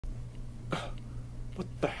What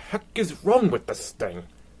the heck is wrong with this thing?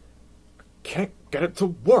 I can't get it to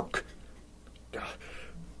work.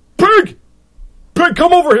 Pig! Pig,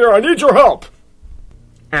 come over here! I need your help!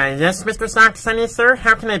 Yes, Mr. Socksunny, sir?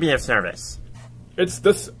 How can I be of service? It's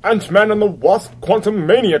this Ant-Man and the Wasp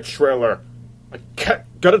Quantumania trailer. I can't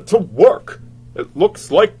get it to work. It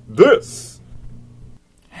looks like this.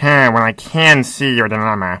 Well, I can see your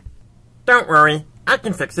dilemma. Don't worry, I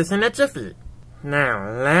can fix this in a jiffy. Now,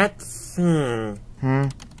 let's see.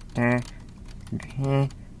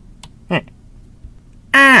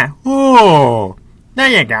 Oh! There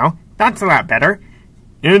you go. That's a lot better.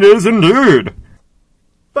 It is indeed.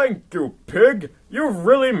 Thank you, Pig. You've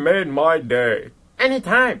really made my day.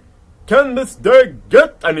 Anytime. Can this day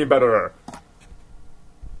get any better?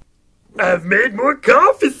 I've made more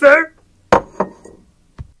coffee, sir.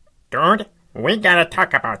 Dude, we gotta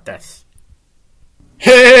talk about this.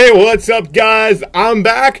 Hey, what's up, guys? I'm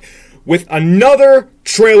back with another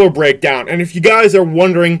trailer breakdown. And if you guys are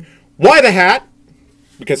wondering why the hat,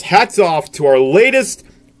 because hats off to our latest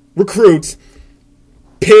recruits,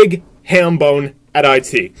 Pig Hambone at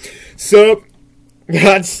IT. So,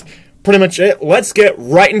 that's pretty much it. Let's get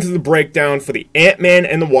right into the breakdown for the Ant-Man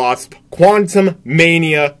and the Wasp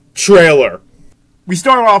Quantumania trailer. We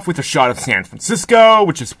start off with a shot of San Francisco,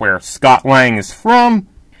 which is where Scott Lang is from.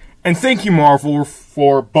 And thank you, Marvel,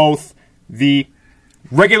 for both the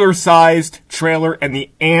regular-sized trailer and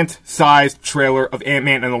the ant-sized trailer of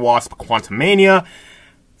Ant-Man and the Wasp Quantumania.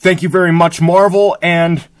 Thank you very much, Marvel.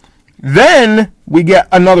 And then we get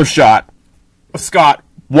another shot of Scott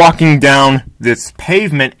walking down this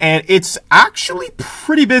pavement, and it's actually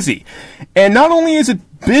pretty busy. And not only is it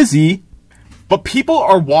busy, but people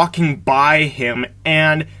are walking by him,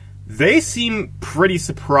 and they seem pretty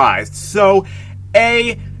surprised. So,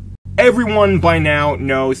 everyone by now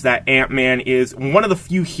knows that Ant-Man is one of the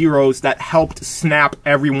few heroes that helped snap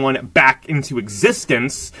everyone back into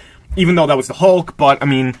existence, even though that was the Hulk, but, I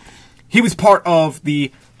mean, he was part of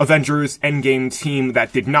the Avengers Endgame team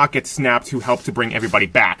that did not get snapped, who helped to bring everybody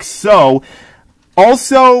back. So,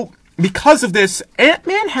 also, because of this,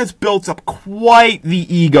 Ant-Man has built up quite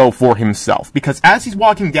the ego for himself, because as he's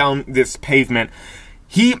walking down this pavement,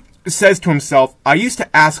 he says to himself, I used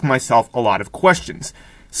to ask myself a lot of questions.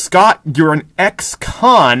 Scott, you're an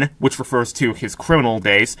ex-con, which refers to his criminal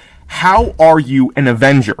days. How are you an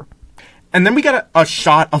Avenger? And then we get a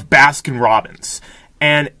shot of Baskin-Robbins,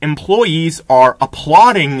 and employees are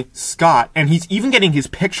applauding Scott, and he's even getting his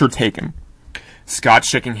picture taken. Scott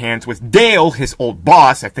shaking hands with Dale, his old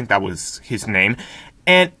boss, I think that was his name,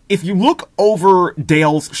 and if you look over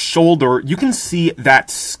Dale's shoulder, you can see that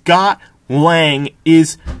Scott Lang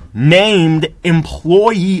is named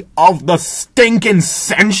Employee of the Stinkin'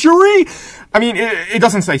 Century? I mean, it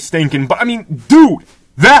doesn't say stinkin', but I mean, dude,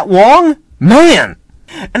 that long? Man!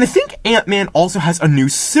 And I think Ant-Man also has a new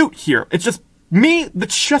suit here. It's just, the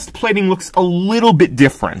chest plating looks a little bit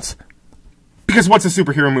different. Because what's a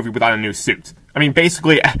superhero movie without a new suit? I mean,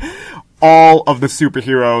 basically, all of the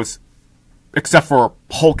superheroes, except for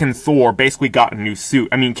Hulk and Thor, basically got a new suit.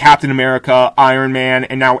 I mean, Captain America, Iron Man,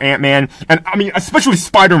 and now Ant-Man, and I mean, especially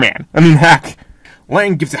Spider-Man. I mean, heck,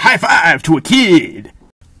 Lang gives a high five to a kid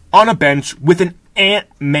on a bench with an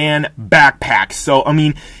Ant-Man backpack. So, I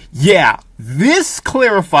mean, yeah, this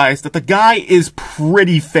clarifies that the guy is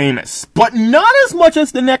pretty famous, but not as much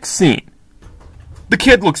as the next scene. The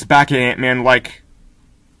kid looks back at Ant-Man like,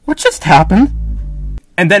 what just happened?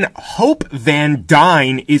 And then Hope Van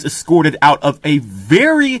Dyne is escorted out of a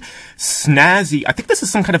very snazzy, I think this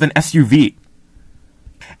is some kind of an SUV.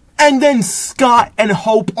 And then Scott and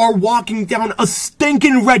Hope are walking down a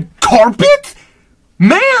stinking red carpet?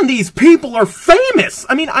 Man, these people are famous!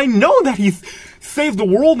 I mean, I know that he's saved the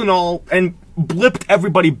world and all, and blipped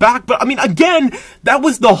everybody back, but I mean, again, that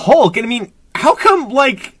was the Hulk, and I mean, how come,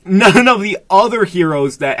 like, none of the other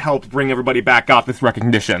heroes that helped bring everybody back got this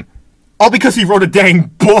recognition? All because he wrote a dang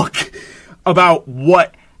book about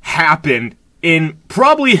what happened in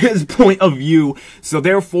probably his point of view, so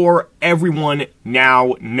therefore everyone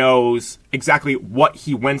now knows exactly what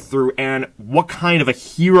he went through and what kind of a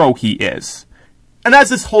hero he is. And as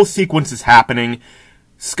this whole sequence is happening,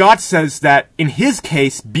 Scott says that in his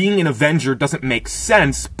case, being an Avenger doesn't make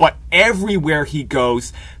sense, but everywhere he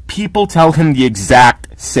goes, people tell him the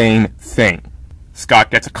exact same thing.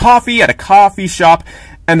 Scott gets a coffee at a coffee shop,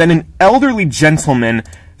 and then an elderly gentleman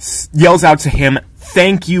yells out to him,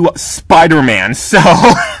 "Thank you, Spider-Man." So,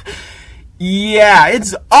 yeah,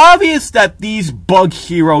 it's obvious that these bug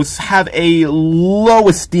heroes have a low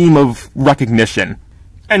esteem of recognition.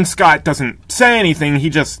 And Scott doesn't say anything, he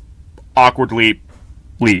just awkwardly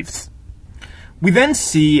leaves. We then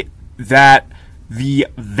see that the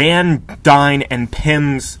Van Dyne and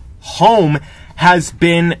Pym's home has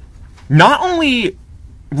been not only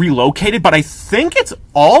relocated, but I think it's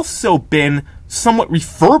also been somewhat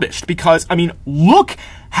refurbished, because, I mean, look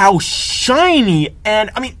how shiny, and,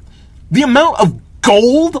 I mean, the amount of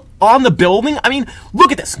gold on the building. I mean,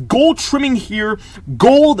 look at this. Gold trimming here,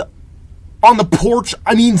 gold on the porch.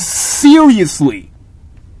 I mean, seriously.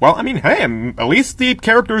 Well, I mean, hey, at least the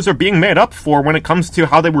characters are being made up for when it comes to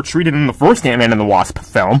how they were treated in the first Ant-Man and the Wasp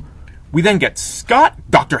film. We then get Scott,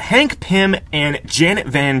 Dr. Hank Pym, and Janet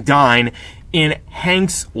Van Dyne in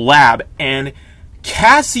Hank's lab, and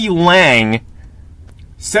Cassie Lang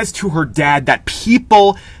says to her dad that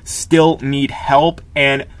people still need help,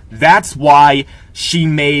 and that's why she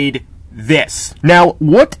made this. Now,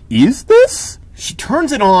 what is this? She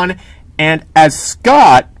turns it on, and as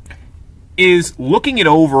Scott is looking it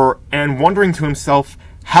over and wondering to himself,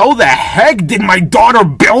 how the heck did my daughter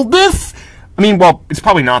build this? I mean, well, it's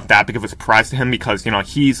probably not that big of a surprise to him because, you know,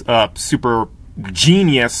 he's a super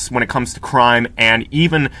genius when it comes to crime and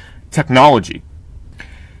even technology.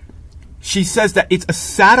 She says that it's a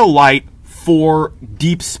satellite for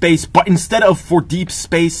deep space, but instead of for deep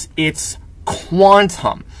space, it's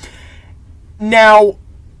quantum. Now,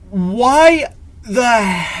 why the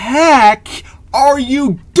heck are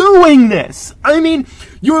you doing this? I mean,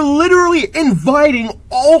 you're literally inviting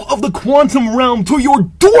all of the quantum realm to your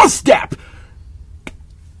doorstep!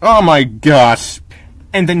 Oh my gosh.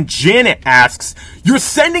 And then Janet asks, you're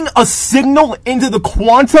sending a signal into the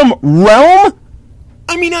quantum realm?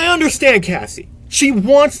 I mean, I understand Cassie. She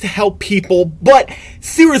wants to help people, but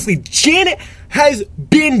seriously, Janet has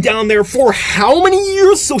been down there for how many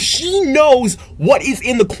years? So she knows what is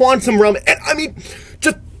in the quantum realm. And I mean,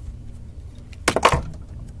 just...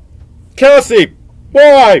 Cassie,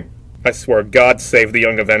 why? I swear, God save the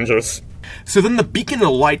Young Avengers. So then the beacon of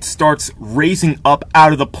light starts raising up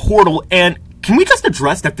out of the portal, and can we just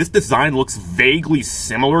address that this design looks vaguely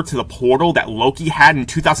similar to the portal that Loki had in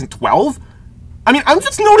 2012? I mean, I'm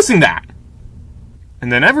just noticing that.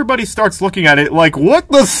 And then everybody starts looking at it like, what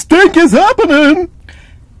the stink is happening?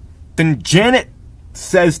 Then Janet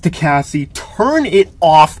says to Cassie, turn it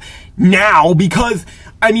off now, because,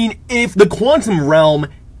 I mean, if the quantum realm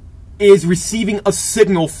is receiving a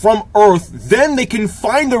signal from Earth, then they can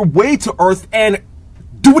find their way to Earth and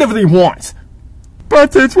do whatever they want.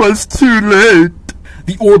 But it was too late.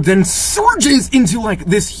 The orb then surges into, like,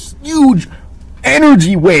 this huge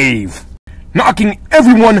energy wave, knocking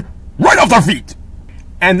everyone right off their feet.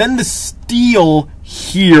 And then the steel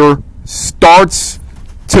here starts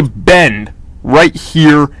to bend right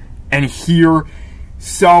here and here.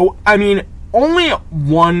 So, I mean, only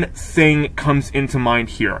one thing comes into mind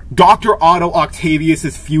here. Dr. Otto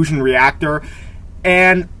Octavius' fusion reactor.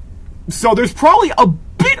 And so there's probably a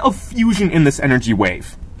bit of fusion in this energy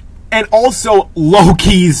wave. And also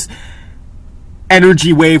Loki's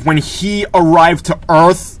energy wave when he arrived to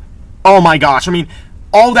Earth. Oh my gosh, I mean,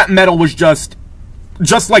 all that metal was just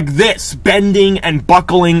like this, bending and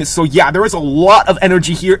buckling. So yeah, there is a lot of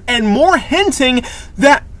energy here, and more hinting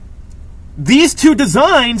that these two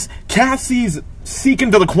designs, Cassie's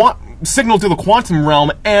signal to the quantum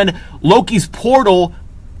realm and Loki's portal,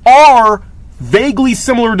 are vaguely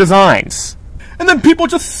similar designs. And then people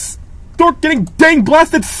just start getting dang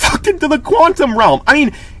blasted sucked into the quantum realm. I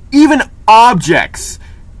mean, even objects.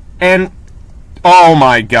 And, oh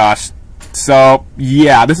my gosh. So,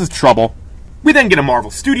 yeah, this is trouble. We then get a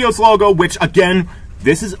Marvel Studios logo, which, again,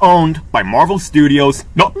 this is owned by Marvel Studios,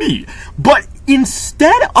 not me. But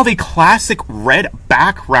instead of a classic red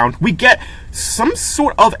background, we get some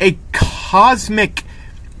sort of a cosmic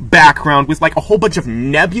background with, like, a whole bunch of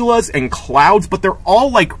nebulas and clouds, but they're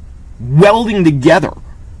all, like, welding together.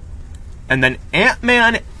 And then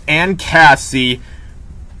Ant-Man and Cassie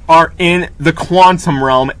are in the quantum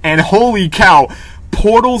realm, and holy cow,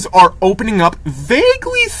 portals are opening up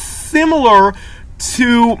vaguely similar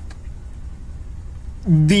to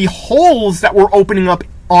the holes that were opening up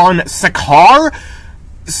on Sakaar.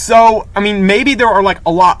 So, I mean, maybe there are, like,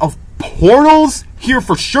 a lot of portals here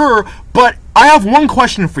for sure, but I have one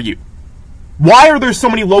question for you. Why are there so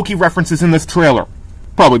many Loki references in this trailer?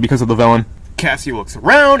 Probably because of the villain. Cassie looks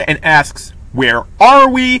around and asks, where are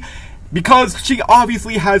we? Because she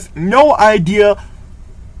obviously has no idea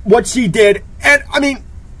what she did. And, I mean,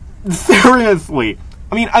 seriously.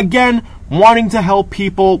 I mean, again, wanting to help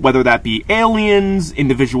people, whether that be aliens,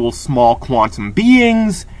 individual small quantum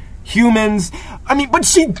beings, humans. I mean, but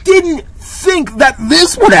she didn't think that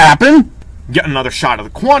this would happen. Get another shot of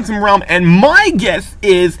the quantum realm, and my guess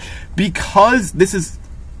is because this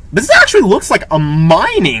actually looks like a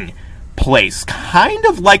mining place. Kind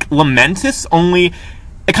of like Lamentis, only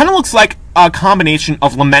it kind of looks like a combination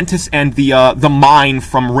of Lamentis and the mine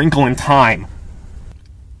from Wrinkle in Time.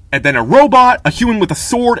 And then a robot, a human with a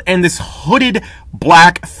sword, and this hooded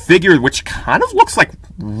black figure, which kind of looks like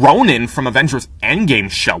Ronan from Avengers Endgame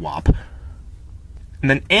show up. And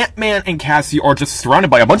then Ant-Man and Cassie are just surrounded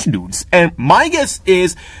by a bunch of dudes. And my guess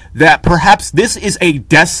is that perhaps this is a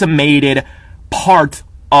decimated part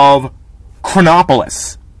of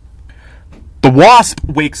Chronopolis. The Wasp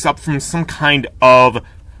wakes up from some kind of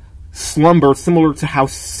slumber, similar to how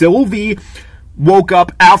Sylvie woke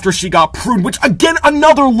up after she got pruned, which, again,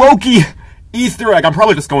 another Loki Easter egg. I'm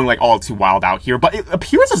probably just going, like, all too wild out here, but it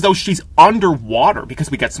appears as though she's underwater, because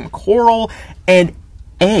we get some coral and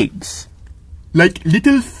eggs. Like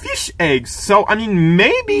little fish eggs. So, I mean,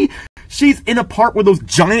 maybe she's in a part where those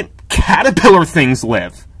giant caterpillar things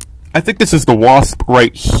live. I think this is the Wasp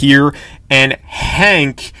right here, and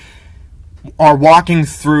Hank are walking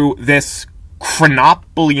through this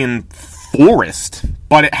Chronopolian forest,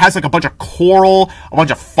 but it has like a bunch of coral, a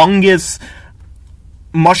bunch of fungus,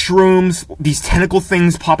 mushrooms, these tentacle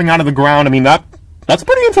things popping out of the ground. I mean, that's a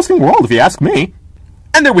pretty interesting world, if you ask me.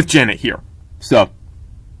 And they're with Janet here, so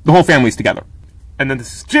the whole family's together. And then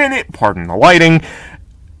this is Janet, pardon the lighting,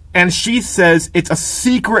 and she says it's a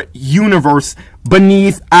secret universe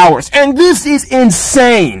beneath ours. And this is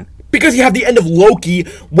insane! Because you have the end of Loki,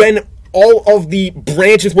 when all of the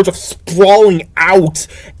branches were just sprawling out,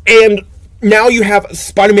 and now you have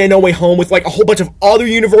Spider-Man No Way Home with like a whole bunch of other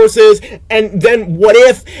universes, and then What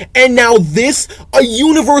If, and now this, a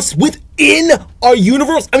universe within a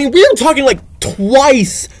universe. I mean, we're talking like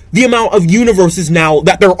twice the amount of universes now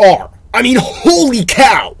that there are. I mean, holy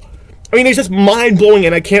cow! I mean, it's just mind-blowing,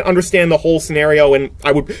 and I can't understand the whole scenario, and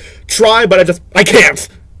I would try, but I can't.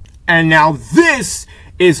 And now this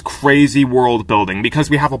is crazy world building, because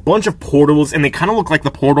we have a bunch of portals, and they kind of look like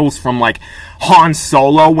the portals from, like, Han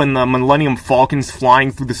Solo when the Millennium Falcon's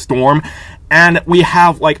flying through the storm, and we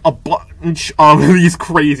have, like, a bunch of these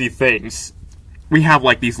crazy things. We have,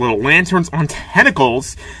 like, these little lanterns on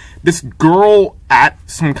tentacles, this girl at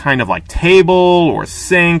some kind of, like, table or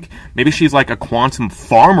sink. Maybe she's, like, a quantum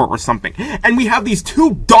farmer or something. And we have these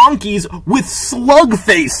two donkeys with slug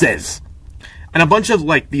faces! And a bunch of,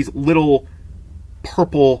 like, these little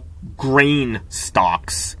purple grain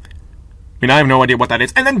stalks. I mean, I have no idea what that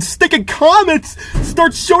is. And then sticking comets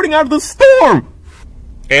start shooting out of the storm!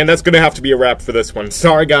 And that's gonna have to be a wrap for this one.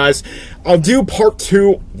 Sorry, guys. I'll do part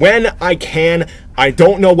 2 when I can. I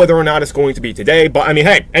don't know whether or not it's going to be today, but I mean,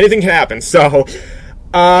 hey, anything can happen. So,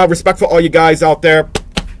 respect for all you guys out there.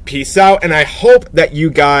 Peace out, and I hope that you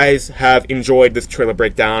guys have enjoyed this trailer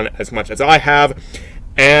breakdown as much as I have.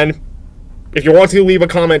 And if you want to, leave a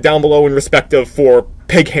comment down below in respect of for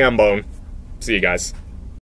Pig Ham Bone. See you guys.